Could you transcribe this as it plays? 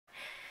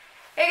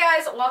Hey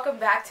guys, welcome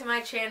back to my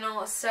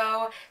channel.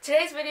 So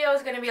today's video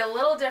is going to be a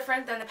little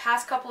different than the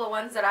past couple of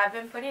ones that I've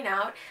been putting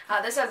out.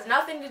 This has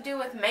nothing to do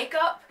with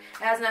makeup.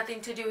 It has nothing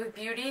to do with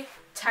beauty,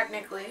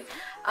 technically.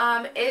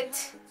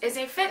 It is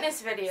a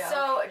fitness video.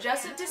 So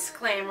just a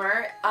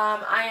disclaimer,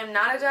 I am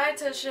not a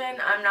dietitian,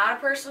 I'm not a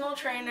personal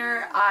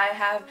trainer, I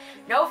have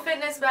no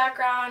fitness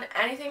background,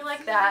 anything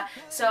like that.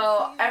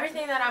 So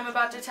everything that I'm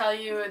about to tell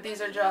you,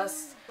 these are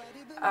just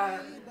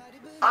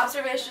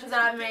observations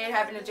that I've made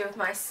having to do with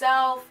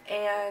myself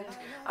and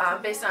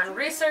based on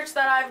research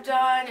that I've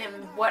done and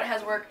what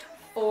has worked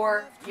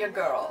for your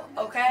girl,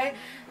 okay?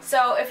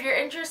 So if you're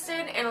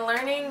interested in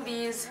learning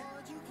these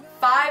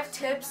 5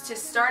 tips to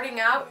starting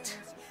out,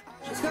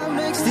 just go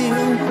next to you.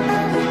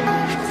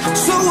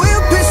 So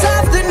we'll piss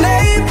off the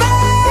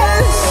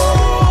neighbors.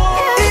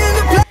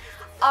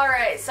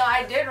 Alright, so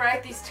I did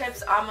write these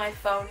tips on my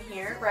phone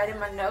here, right in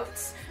my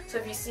notes. So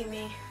if you see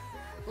me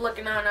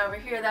looking on over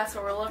here, that's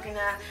what we're looking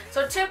at.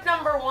 So tip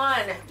number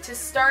 1 to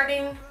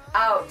starting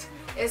out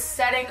is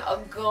setting a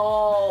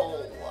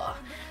goal.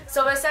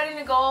 So by setting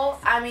a goal,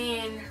 I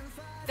mean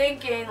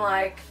thinking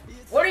like,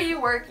 what are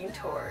you working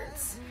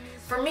towards?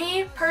 For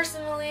me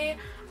personally,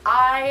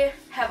 I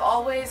have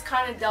always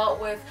kind of dealt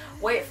with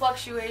weight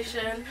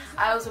fluctuation.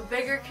 I was a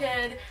bigger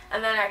kid,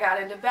 and then I got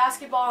into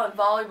basketball and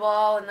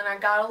volleyball, and then I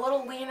got a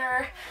little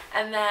leaner,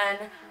 and then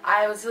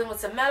I was dealing with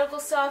some medical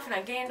stuff, and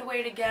I gained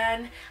weight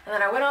again, and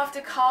then I went off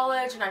to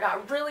college, and I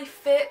got really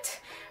fit,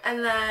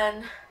 and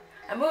then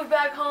I moved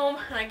back home,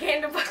 and I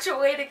gained a bunch of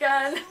weight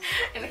again,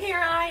 and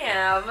here I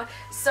am.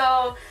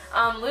 So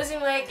losing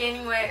weight,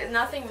 gaining weight is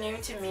nothing new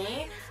to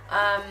me.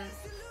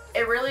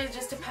 It really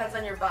just depends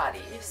on your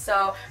body.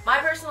 So my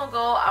personal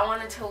goal, I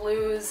wanted to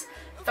lose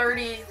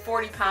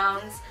 30-40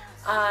 pounds.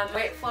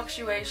 Weight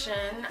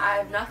fluctuation, I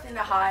have nothing to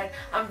hide.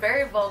 I'm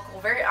very vocal,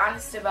 very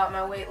honest about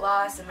my weight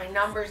loss and my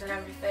numbers and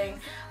everything.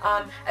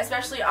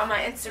 Especially on my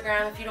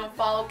Instagram. If you don't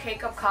follow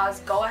K-Cup Cause,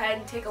 go ahead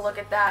and take a look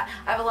at that.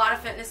 I have a lot of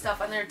fitness stuff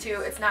on there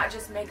too. It's not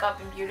just makeup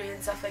and beauty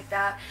and stuff like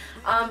that.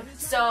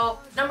 So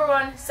number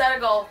 1, set a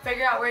goal.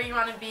 Figure out where you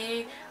want to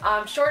be.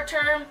 Short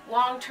term,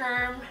 long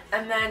term,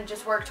 and then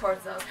just work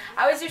towards those.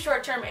 I always do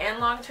short term and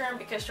long term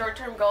because short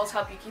term goals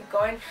help you keep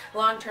going.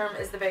 Long term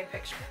is the big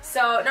picture.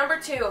 So number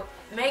 2,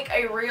 make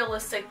a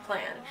realistic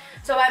plan.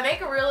 So by make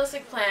a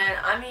realistic plan,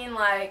 I mean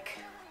like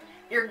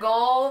your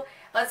goal,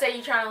 let's say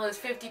you're trying to lose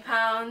 50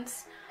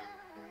 pounds.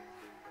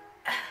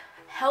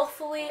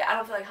 Healthfully, I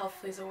don't feel like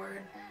healthfully is a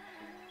word.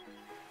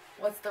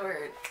 What's the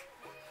word?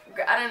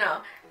 I don't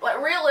know.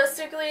 But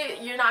realistically,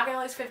 you're not going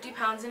to lose 50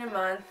 pounds in a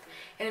month.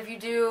 And if you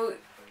do,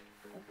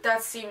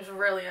 that seems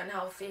really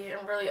unhealthy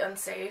and really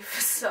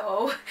unsafe.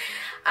 So,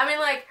 I mean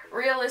like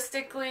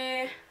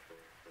realistically,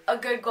 a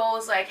good goal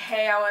is like,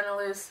 hey, I want to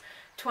lose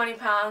 20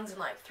 pounds in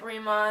like 3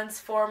 months,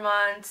 4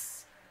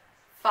 months,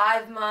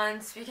 5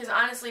 months, because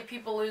honestly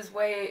people lose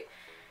weight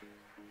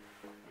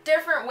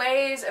different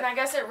ways, and I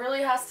guess it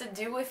really has to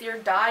do with your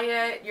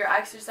diet, your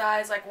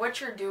exercise, like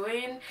what you're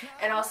doing,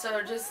 and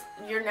also just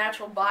your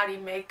natural body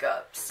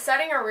makeup.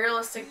 Setting a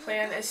realistic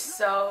plan is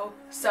so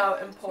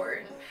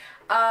important.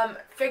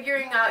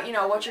 Figuring out, you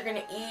know, what you're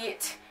gonna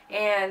eat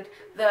and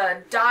the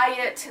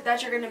diet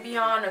that you're going to be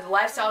on or the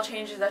lifestyle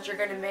changes that you're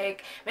going to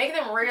make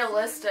them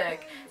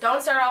realistic. Don't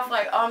start off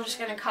like, oh, I'm just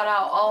going to cut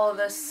out all of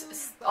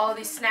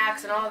these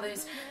snacks and all of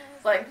these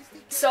like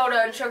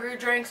soda and sugary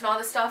drinks and all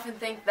this stuff and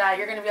think that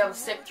you're going to be able to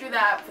stick through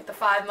that with the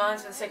 5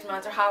 months or the 6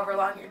 months or however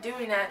long you're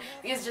doing it,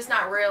 because it's just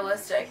not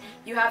realistic.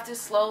 You have to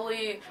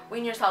slowly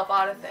wean yourself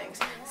out of things.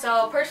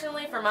 So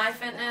personally, for my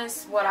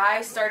fitness, what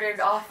I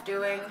started off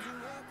doing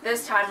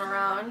this time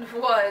around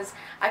was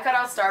I cut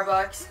out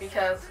Starbucks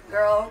because,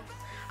 girl,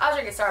 I was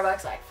drinking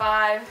Starbucks like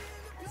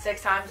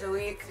 5-6 times a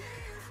week.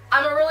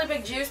 I'm a really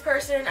big juice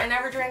person. I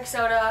never drink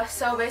soda,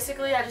 so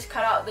basically I just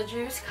cut out the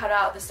juice, cut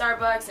out the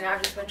Starbucks, and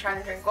I've just been trying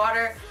to drink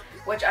water,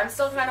 which I'm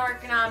still kind of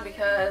working on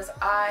because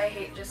I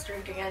hate just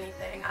drinking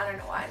anything. I don't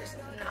know why, I'm just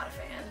not a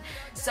fan.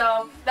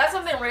 So that's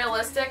something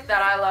realistic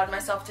that I allowed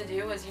myself to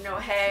do is, you know,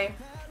 hey,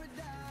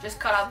 just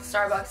cut out the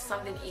Starbucks,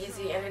 something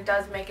easy, and it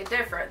does make a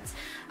difference.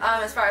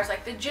 As far as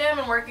like the gym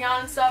and working out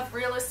and stuff,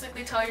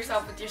 realistically tell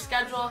yourself with your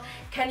schedule,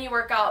 can you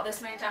work out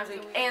this many times a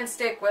week and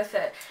stick with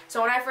it.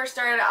 So when I first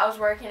started, I was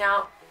working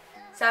out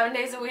 7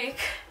 days a week,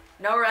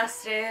 no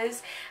rest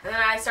days, and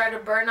then I started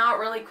to burn out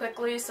really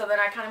quickly, so then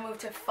I kind of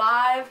moved to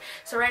 5.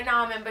 So right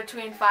now I'm in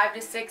between 5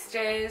 to 6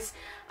 days,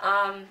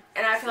 and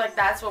I feel like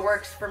that's what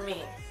works for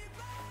me.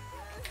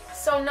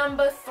 So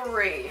number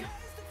 3,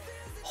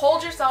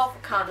 hold yourself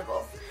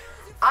accountable.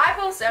 I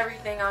post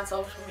everything on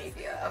social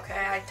media,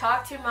 okay? I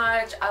talk too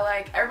much. I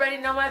like everybody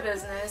to know my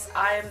business.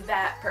 I am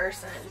that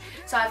person.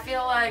 So I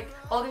feel like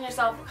holding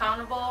yourself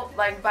accountable,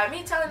 like by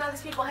me telling other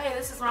people, hey,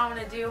 this is what I'm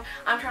going to do.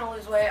 I'm trying to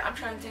lose weight. I'm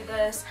trying to do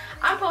this.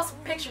 I'm posting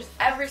pictures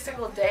every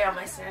single day on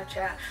my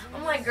Snapchat.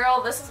 I'm like,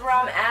 girl, this is where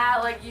I'm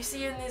at. Like, you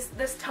see in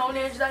this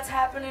tonnage that's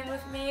happening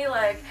with me.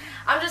 Like,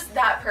 I'm just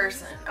that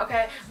person,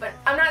 okay? But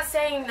I'm not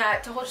saying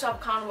that to hold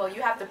yourself accountable,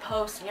 you have to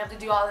post and you have to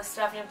do all this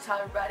stuff and you have to tell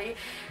everybody.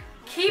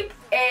 keep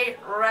a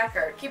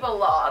record, keep a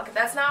log.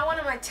 That's not one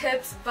of my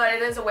tips, but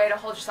it is a way to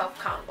hold yourself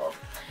accountable.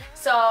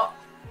 So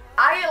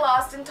I get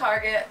lost in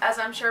Target, as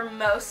I'm sure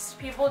most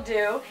people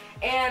do,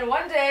 and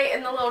one day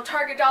in the little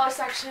Target dollar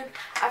section,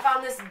 I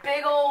found this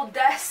big old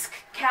desk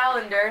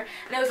calendar,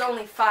 and it was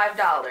only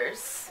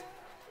 $5.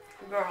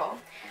 Girl.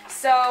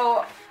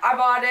 So I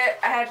bought it.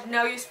 I had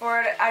no use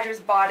for it. I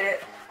just bought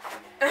it.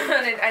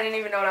 I didn't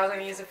even know what I was going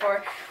to use it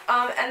for.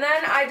 And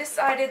then I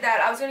decided that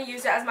I was going to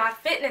use it as my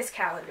fitness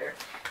calendar.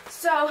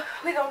 So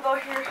we're going to go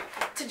here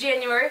to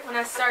January when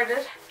I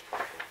started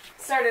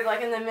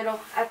like in the middle,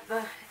 at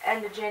the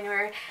end of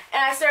January.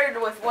 And I started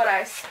with what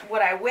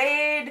I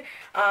weighed,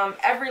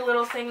 every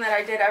little thing that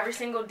I did every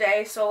single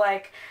day. So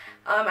like,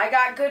 I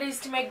got goodies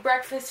to make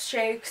breakfast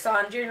shakes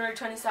on January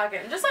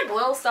 22nd. Just like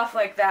little stuff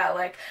like that.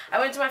 Like I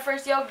went to my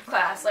first yoga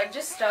class. Like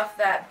just stuff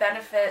that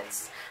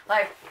benefits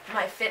like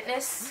my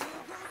fitness.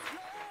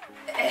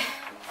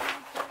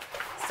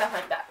 Stuff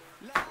like that.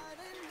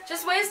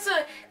 Just ways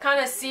to kind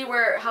of see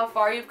how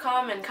far you've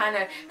come and kind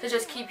of to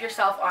just keep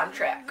yourself on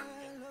track.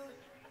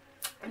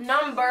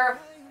 Number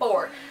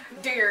 4,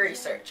 do your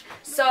research.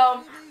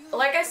 So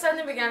like I said in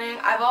the beginning,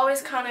 I've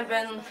always kind of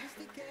been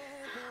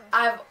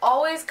a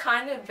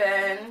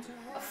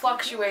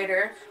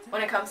fluctuator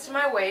when it comes to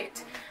my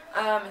weight.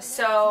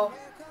 So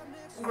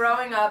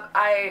growing up,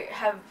 I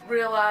have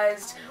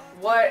realized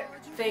what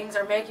things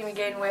are making me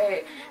gain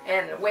weight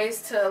and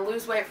ways to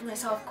lose weight for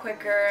myself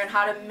quicker and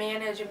how to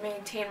manage and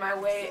maintain my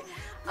weight.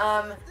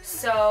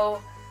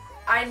 So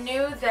I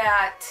knew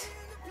that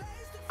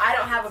I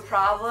don't have a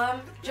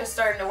problem just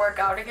starting to work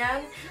out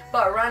again,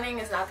 but running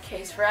is not the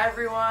case for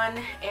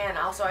everyone, and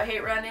also I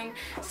hate running.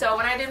 So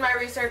when I did my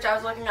research, I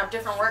was looking up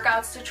different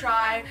workouts to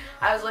try.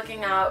 I was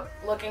looking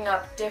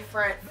up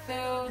different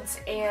foods,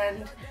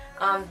 and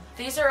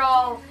these are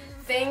all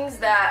things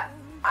that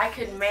I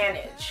could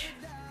manage.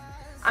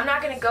 I'm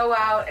not going to go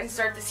out and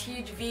start this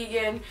huge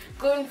vegan,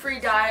 gluten-free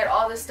diet,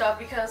 all this stuff,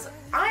 because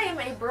I am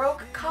a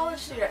broke college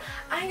student.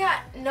 I got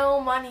no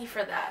money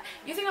for that.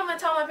 You think I'm going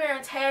to tell my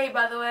parents, hey,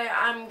 by the way,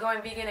 I'm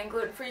going vegan and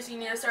gluten-free, so you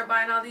need to start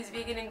buying all these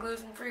vegan and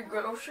gluten-free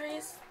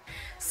groceries?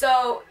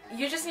 So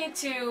you just need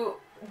to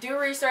do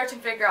research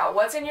and figure out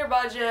what's in your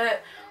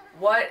budget,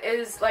 what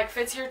is like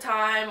fits your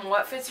time,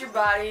 what fits your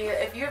body.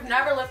 If you've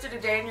never lifted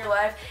a day in your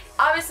life,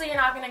 obviously you're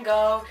not going to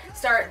go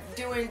start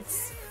doing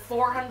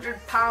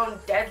 400-pound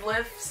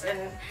deadlifts and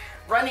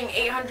running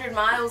 800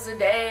 miles a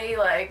day.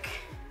 Like,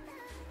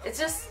 it's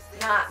just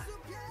not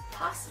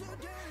possible.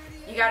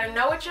 You gotta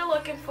know what you're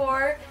looking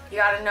for, you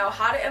gotta know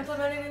how to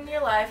implement it in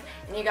your life,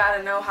 and you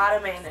gotta know how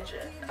to manage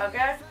it,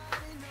 okay?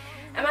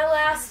 And my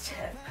last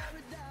tip,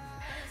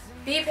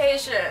 be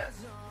patient.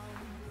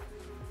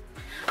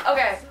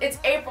 Okay, it's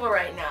April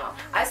right now.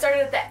 I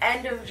started at the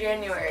end of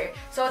January,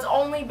 so it's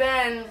only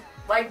been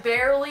like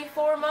barely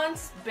 4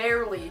 months,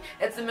 barely.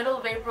 It's the middle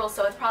of April,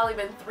 so it's probably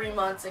been 3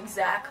 months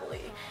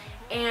exactly.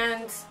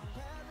 And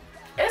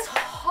it's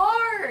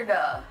hard.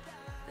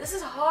 This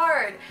is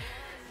hard.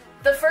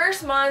 The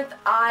first month,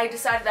 I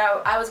decided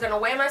that I was going to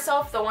weigh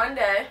myself the one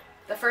day,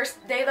 the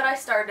first day that I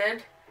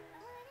started,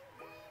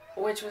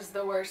 which was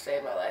the worst day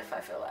of my life,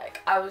 I feel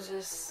like. I was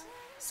just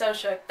so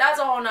shook. That's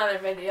a whole nother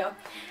video.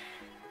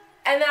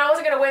 And then I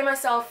wasn't going to weigh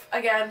myself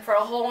again for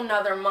a whole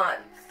nother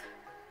month.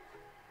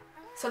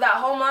 So that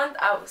whole month,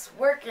 I was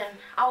working.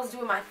 I was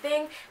doing my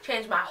thing,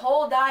 changed my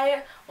whole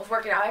diet, was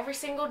working out every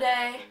single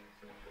day.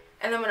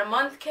 And then when a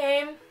month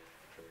came,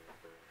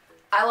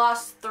 I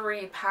lost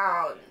 3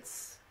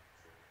 pounds.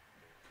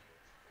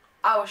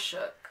 I was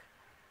shook.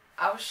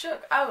 I was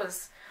shook.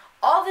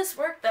 All this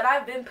work that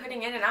I've been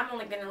putting in, and I'm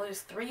only going to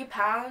lose 3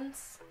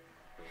 pounds.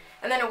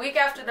 And then a week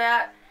after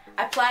that,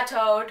 I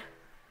plateaued.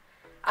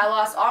 I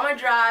lost all my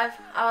drive.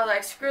 I was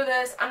like, screw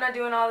this. I'm not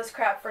doing all this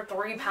crap for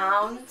 3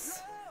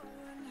 pounds.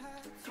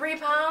 3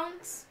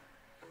 pounds,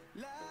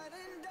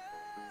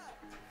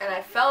 and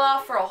I fell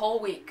off for a whole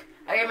week.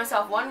 I gave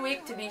myself 1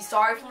 week to be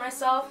sorry for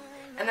myself,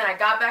 and then I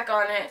got back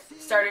on it,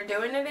 started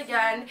doing it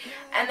again,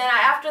 and then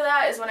after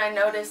that is when I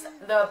noticed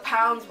the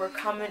pounds were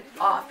coming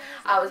off.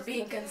 I was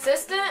being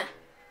consistent,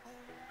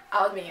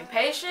 I was being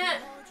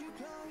patient,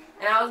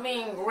 and I was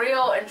being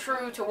real and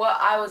true to what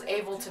I was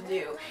able to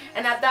do.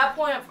 And at that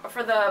point,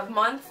 for the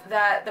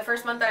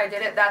first month that I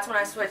did it, that's when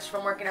I switched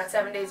from working out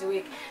 7 days a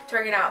week to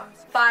working out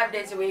 5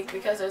 days a week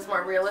because it was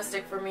more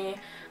realistic for me.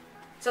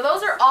 So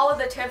those are all of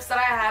the tips that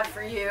I have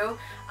for you.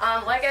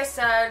 Like I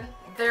said,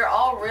 they're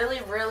all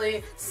really,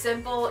 really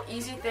simple,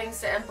 easy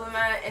things to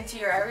implement into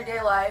your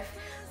everyday life.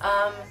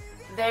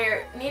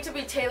 They need to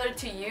be tailored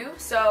to you.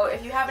 So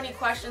if you have any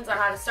questions on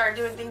how to start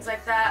doing things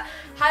like that,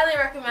 highly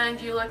recommend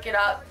you look it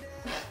up.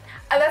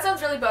 That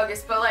sounds really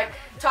bogus, but like,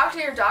 talk to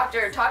your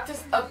doctor, talk to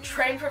a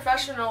trained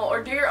professional,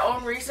 or do your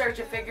own research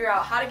and figure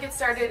out how to get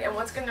started and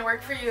what's going to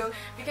work for you,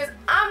 because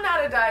I'm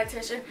not a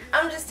dietitian.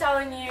 I'm just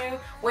telling you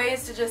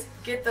ways to just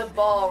get the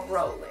ball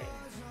rolling.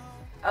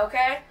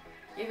 Okay?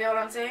 You feel what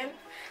I'm saying?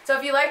 So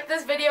if you liked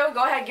this video,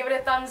 go ahead, give it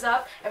a thumbs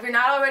up. If you're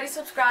not already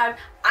subscribed,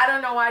 I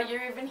don't know why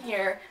you're even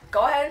here.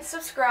 Go ahead and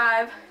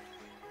subscribe,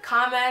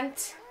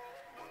 comment,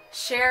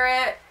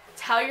 share it,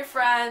 tell your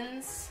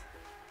friends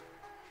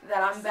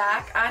that I'm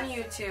back on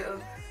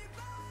YouTube.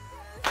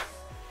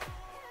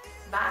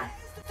 Bye.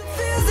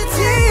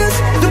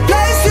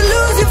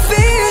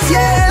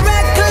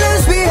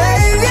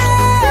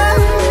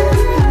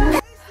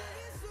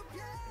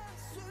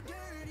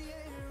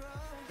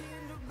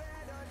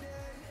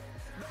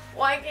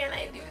 Why can't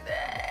I do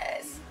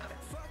this?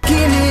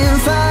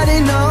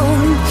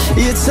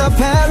 It's a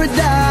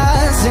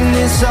paradise and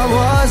it's our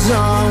war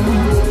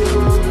zone.